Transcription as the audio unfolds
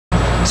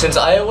Since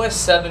iOS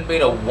 7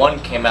 Beta 1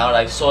 came out,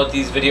 I saw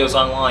these videos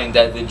online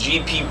that the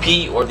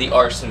GPP or the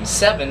RSIM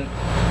 7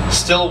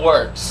 still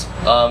works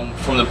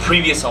from the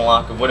previous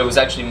unlock of what it was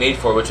actually made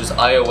for, which was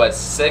iOS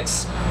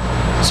 6,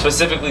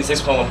 specifically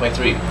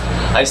 6.1.3.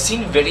 I've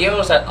seen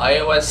videos that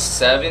iOS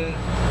 7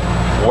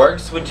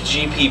 works with the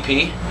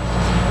GPP.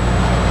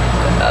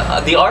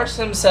 The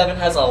RSIM 7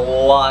 has a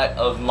lot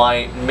of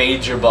my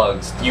major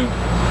bugs. You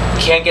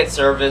can't get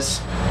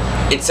service,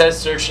 it says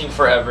searching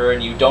forever,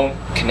 and you don't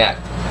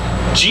connect.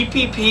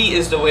 GPP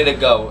is the way to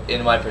go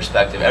in my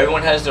perspective.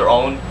 Everyone has their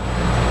own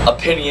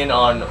opinion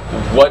on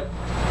what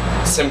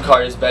SIM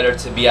card is better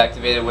to be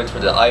activated with for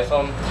the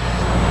iPhone,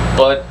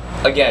 but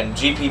again,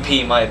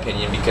 GPP in my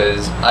opinion,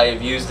 because I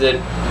have used it,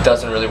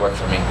 doesn't really work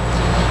for me.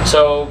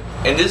 So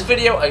in this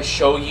video I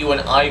show you an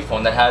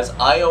iPhone that has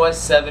iOS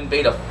 7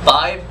 Beta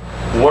 5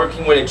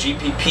 working with a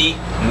GPP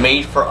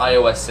made for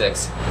iOS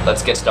 6.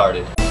 Let's get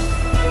started.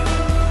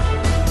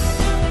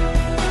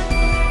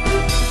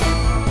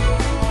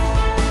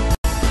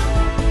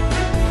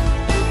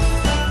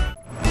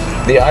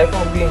 The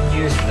iPhone being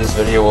used for this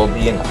video will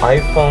be an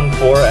iPhone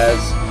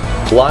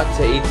 4S locked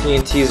to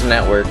AT&T's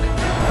network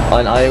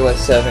on iOS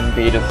 7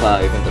 Beta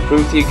 5. And to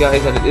prove to you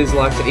guys that it is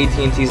locked to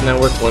AT&T's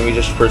network, let me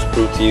just first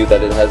prove to you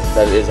that it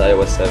is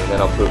iOS 7.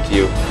 Then I'll prove to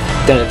you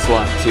that it's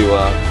locked to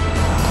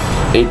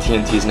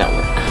AT&T's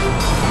network.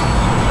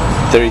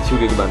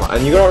 32GB,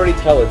 and you can already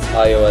tell it's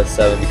iOS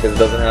 7 because it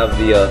doesn't have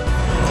the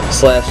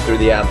slash through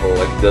the apple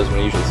like it does when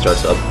it usually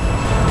starts up.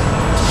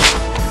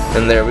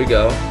 And there we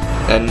go.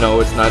 And no,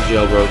 it's not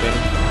jailbroken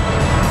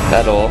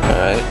at all.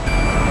 Alright.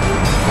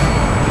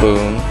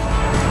 Boom.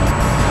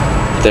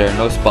 There,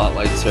 no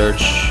spotlight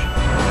search.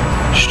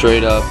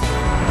 Straight up.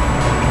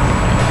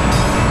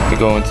 You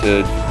go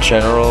into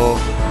general.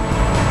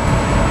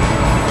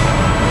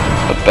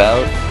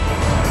 About.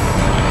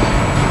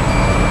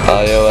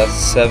 iOS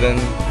 7.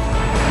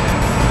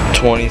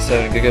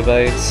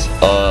 27GB.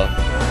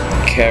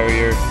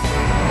 Carrier.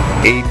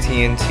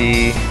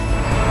 AT&T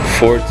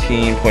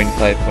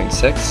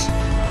 14.5.6.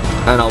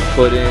 And I'll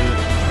put in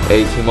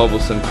a T-Mobile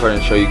SIM card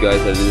and show you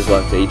guys that it is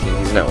locked to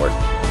AT&T's network.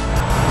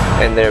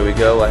 And there we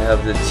go, I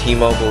have the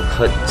T-Mobile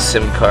cut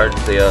SIM card,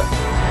 the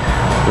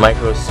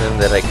micro SIM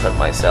that I cut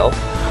myself.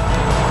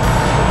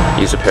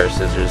 Use a pair of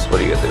scissors,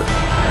 what are you gonna do?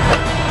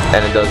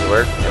 And it does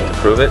work, and to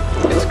prove it,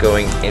 it's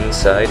going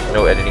inside,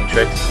 no editing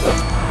tricks.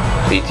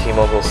 The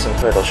T-Mobile SIM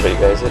card, I'll show you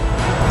guys it.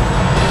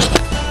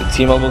 The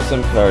T-Mobile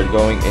SIM card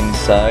going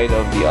inside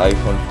of the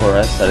iPhone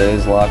 4S that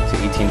is locked to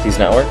AT&T's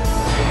network.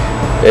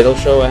 It'll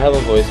show I have a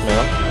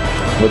voicemail,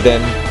 but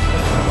then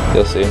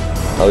you'll see,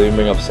 I'll even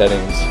bring up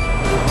settings.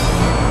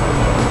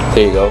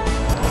 There you go,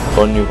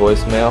 one new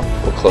voicemail,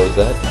 we'll close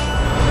that.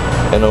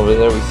 And over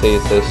there we say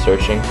it says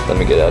searching. Let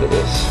me get out of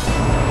this.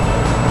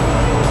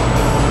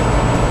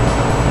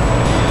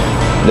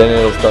 Then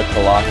it'll start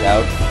to lock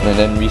out, and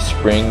then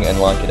respring and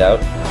lock it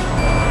out.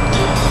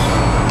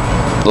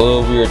 A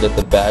little weird that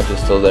the badge is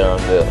still there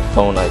on the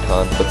phone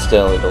icon, but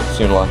still it'll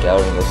soon lock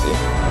out and you'll see.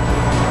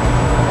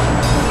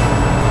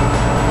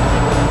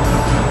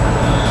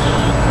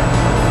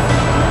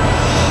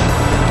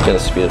 Gonna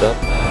speed it up.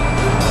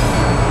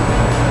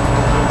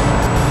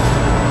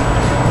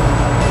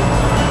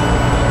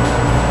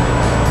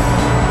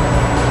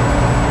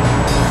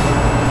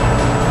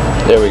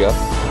 There we go.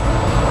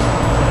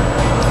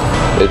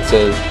 It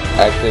says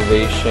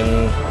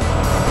activation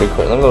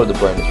required. Let me lower the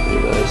brightness for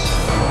you guys.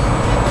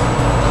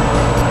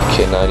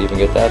 Cannot even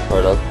get that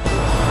part up.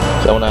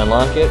 So when I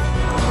unlock it,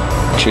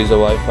 choose a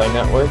Wi-Fi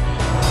network.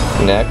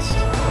 Next.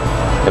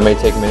 It may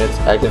take minutes.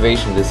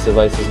 Activation. This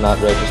device is not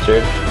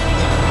registered.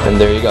 And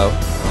there you go.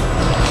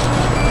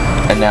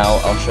 And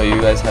now I'll show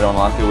you guys how to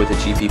unlock it with a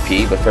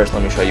GPP, but first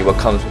let me show you what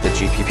comes with the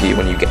GPP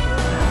when you get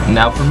it.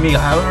 Now for me,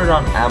 I ordered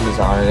on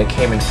Amazon and it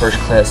came in first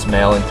class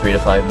mail in 3 to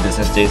 5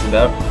 business days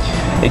about.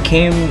 It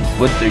came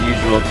with their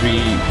usual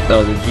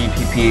the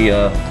GPP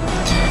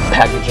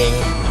packaging.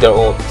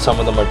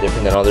 Some of them are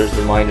different than others.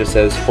 Mine just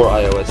says for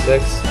iOS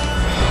 6.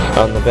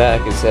 On the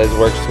back it says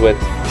works with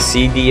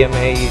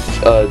CDMA,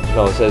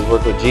 it says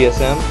work with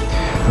GSM,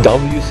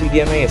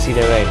 WCDMA, and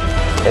CDMA.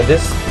 And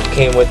this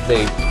came with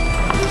the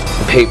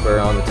paper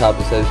on the top.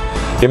 It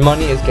says your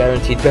money is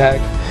guaranteed back,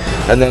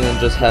 and then it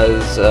just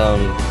has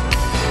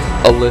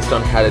a list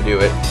on how to do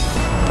it.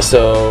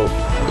 So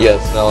yes,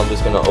 now I'm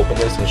just gonna open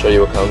this and show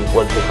you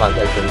what the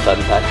contents are inside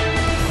the pack.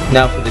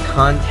 Now for the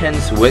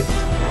contents with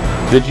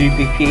the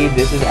GPP,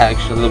 this is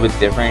actually a little bit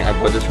different. I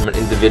bought this from an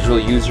individual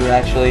user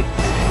actually,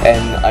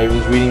 and I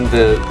was reading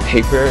the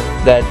paper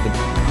that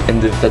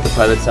the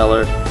private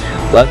seller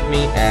left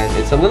me, and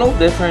it's a little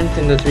different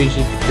than the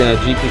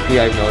GPP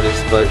I've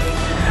noticed, but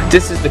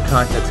this is the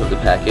contents of the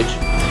package.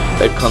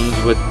 It comes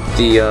with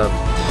the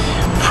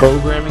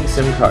programming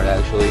SIM card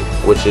actually,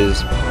 which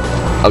is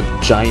a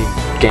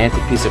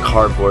gigantic piece of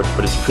cardboard,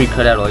 but it's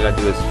pre-cut out. All I gotta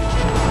do is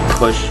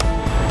push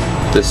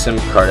the SIM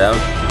card out.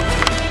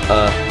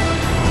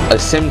 A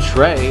SIM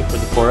tray for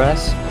the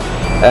 4S,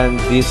 and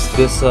this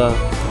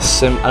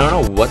SIM, I don't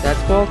know what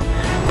that's called,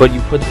 but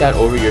you put that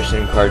over your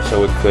SIM card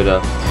so it could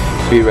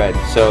be read.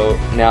 So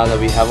now that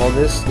we have all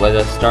this, let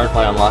us start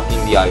by unlocking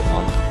the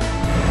iPhone.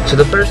 So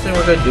the first thing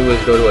we're going to do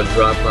is go to a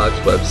Dropbox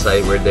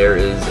website where there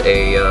is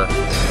a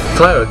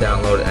file to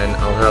download, and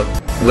I'll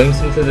have links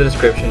into the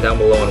description down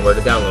below on where to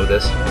download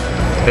this.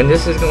 And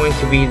this is going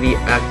to be the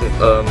active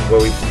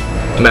where we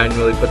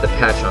manually put the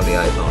patch on the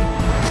iPhone.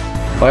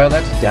 While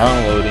that's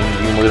downloading,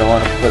 you're going to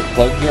want to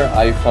plug your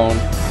iPhone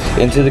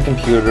into the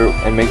computer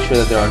and make sure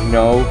that there are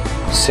no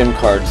SIM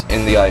cards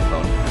in the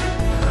iPhone.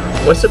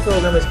 Once the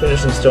program is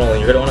finished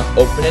installing, you're going to want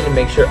to open it and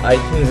make sure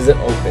iTunes isn't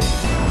open.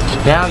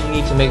 Now you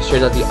need to make sure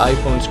that the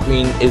iPhone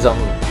screen is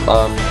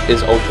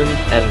open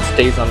and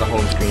stays on the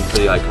home screen for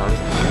the icons.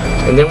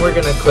 And then we're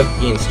going to click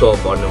the install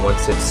button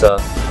once it's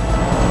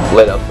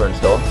lit up for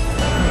install.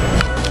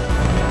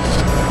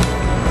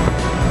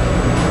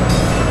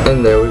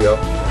 And there we go.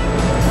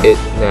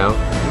 Now,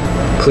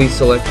 please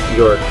select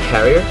your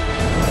carrier.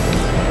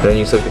 Then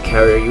you select the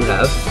carrier you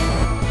have.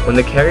 When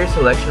the carrier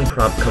selection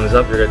prompt comes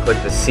up, you're going to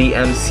click the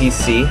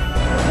CMCC.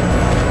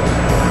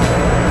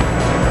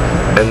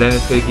 And then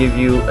it's going to give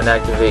you an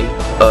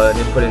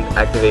input and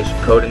activation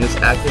code. And this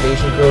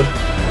activation code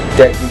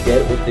that you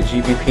get with the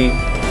GPP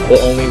will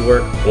only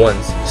work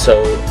once.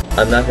 So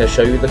I'm not going to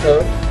show you the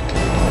code,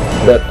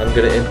 but I'm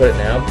going to input it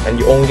now. And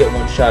you only get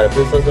one shot. If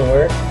this doesn't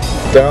work,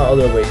 there are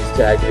other ways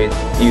to activate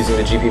using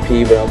the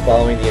GPP, but I'm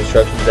following the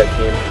instructions that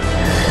came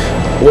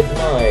with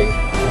my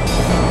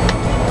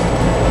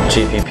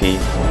GPP.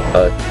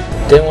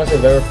 Then once it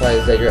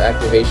verifies that your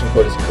activation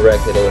code is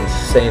correct, it'll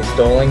say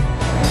installing,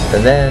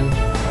 and then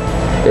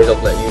it'll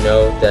let you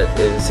know that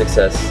it is a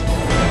success.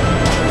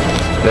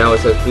 Now it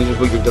says please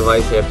reboot your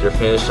device after you're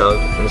finished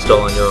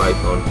installing your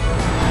iPhone.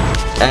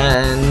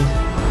 And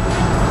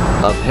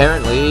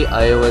apparently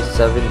iOS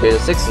 7 Beta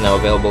 6 is now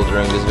available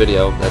during this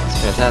video. That's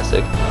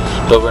fantastic.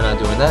 But we're not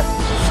doing that.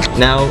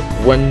 Now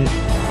when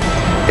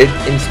it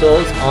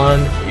installs on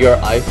your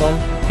iPhone,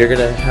 you're going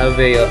to have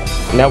a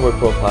network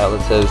profile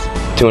that says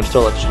to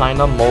install a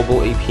China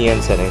mobile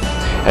APN setting.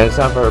 And it's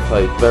not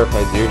verified.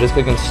 So you're just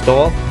click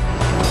install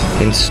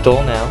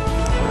now.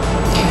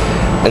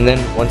 And then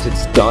once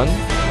it's done,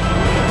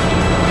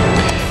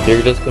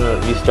 you're just going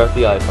to restart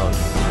the iPhone.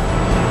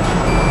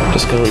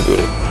 Just going to reboot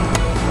it.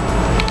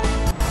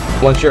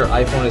 Once your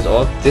iPhone is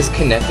off,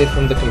 disconnect it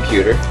from the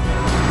computer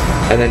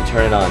and then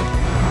turn it on.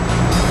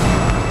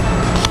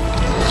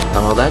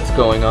 And while that's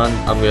going on,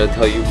 I'm going to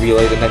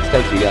relay the next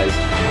step to you guys.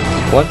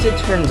 Once it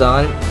turns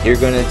on, you're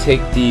going to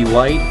take the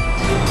white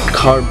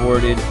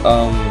cardboarded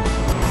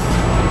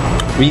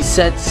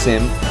reset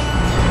SIM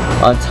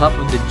on top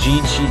of the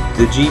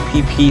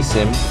GPP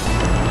SIM,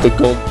 the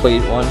gold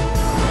plate one,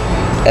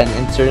 and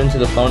insert into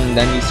the phone, and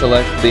then you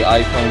select the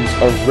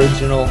iPhone's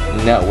original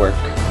network.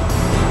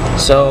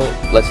 So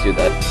let's do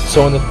that.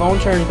 So when the phone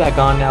turns back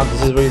on now,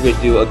 this is what you're going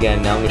to do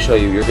again. Now I'm going to show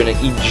you. You're going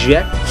to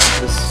eject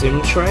the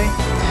SIM tray,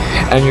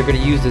 and you're going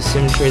to use the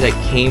SIM tray that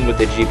came with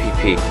the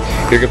GPP.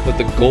 You're going to put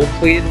the gold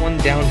plated one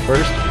down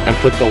first and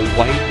put the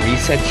white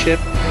reset chip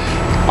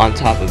on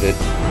top of it.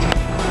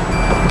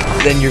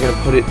 Then you're going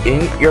to put it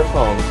in your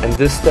phone, and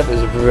this step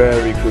is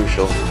very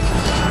crucial.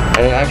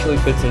 And it actually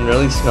fits in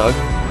really snug.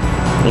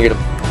 You're going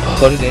to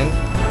put it in,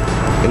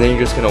 and then you're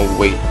just going to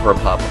wait for a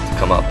pop-up to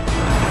come up.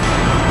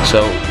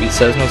 So it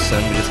says no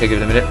SIM, we just gotta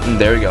give it a minute, and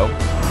there we go.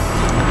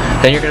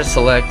 Then you're gonna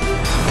select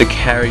the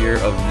carrier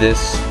of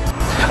this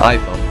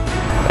iPhone,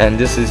 and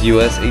this is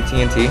US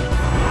AT&T.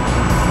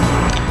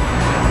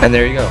 And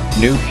there you go,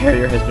 new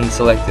carrier has been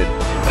selected.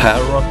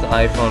 Power up the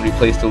iPhone,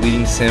 replace the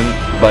leading SIM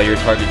by your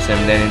target SIM,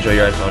 then enjoy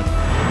your iPhone.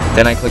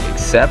 Then I click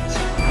accept,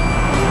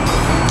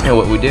 and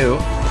what we do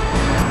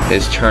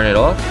is turn it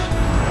off.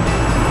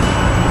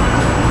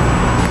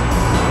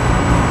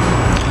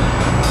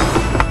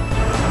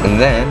 And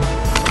then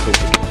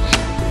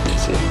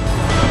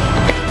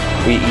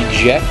we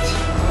eject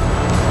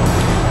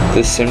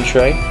the SIM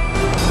tray.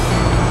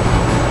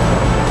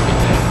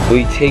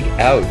 We take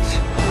out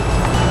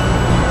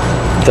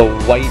the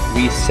white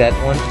reset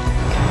one,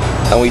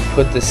 and we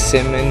put the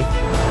SIM in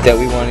that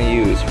we want to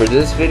use. For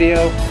this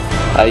video,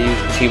 I use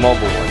the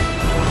T-Mobile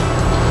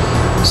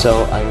one.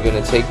 So I'm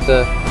going to take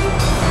the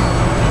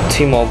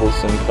T-Mobile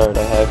SIM card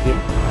I have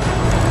here,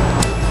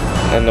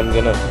 and I'm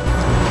going to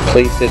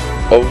place it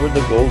over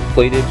the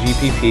gold-plated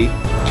GPP,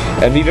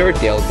 and be very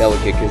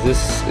delicate, because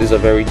this is a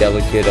very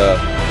delicate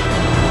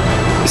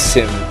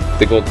SIM,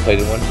 the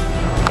gold-plated one.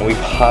 And we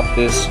pop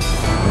this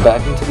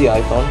back into the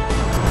iPhone,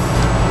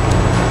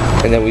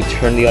 and then we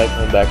turn the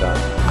iPhone back on.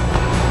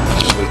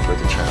 Just wait for it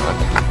to turn on.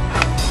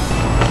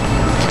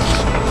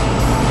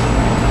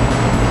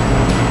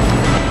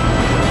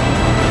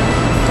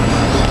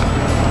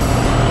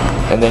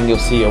 And then you'll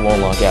see it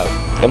won't log out.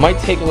 It might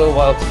take a little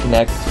while to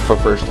connect for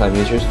first-time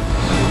users,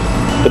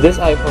 but this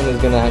iPhone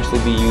is going to actually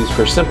be used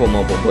for simple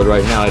mobile, but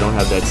right now I don't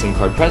have that SIM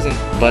card present,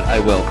 but I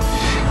will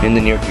in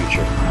the near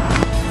future.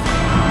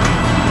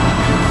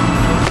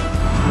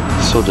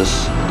 So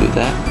just do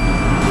that.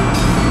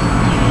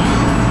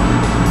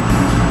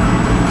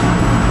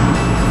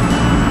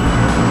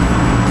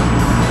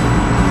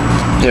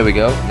 There we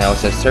go, now it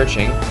says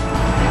searching,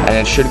 and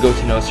it should go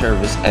to no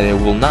service, and it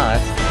will not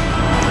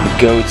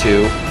go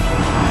to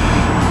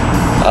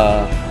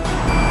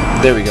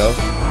there we go,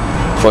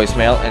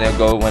 voicemail, and it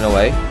went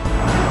away,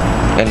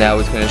 and now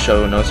it's going to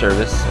show no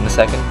service in a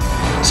second.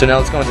 So now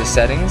let's go into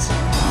settings,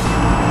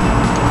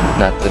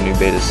 not the new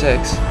beta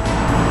 6.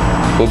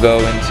 We'll go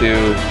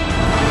into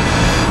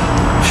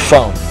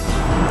phone.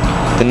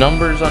 The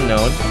number is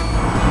unknown.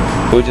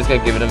 We're just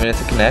going to give it a minute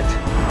to connect.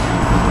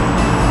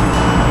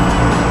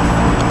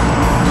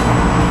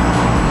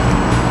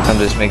 I'm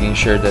just making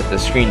sure that the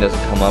screen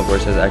doesn't come up where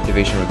it says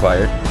activation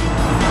required.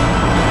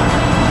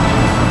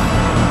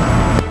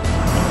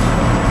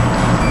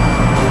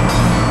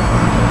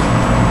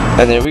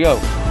 And there we go.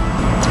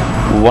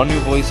 One new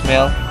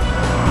voicemail,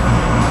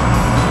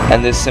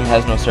 and this SIM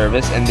has no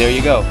service, and there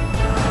you go.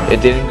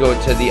 It didn't go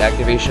to the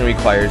activation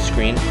required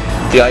screen.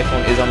 The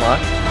iPhone is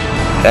unlocked,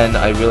 and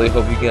I really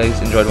hope you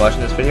guys enjoyed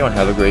watching this video, and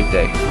have a great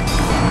day.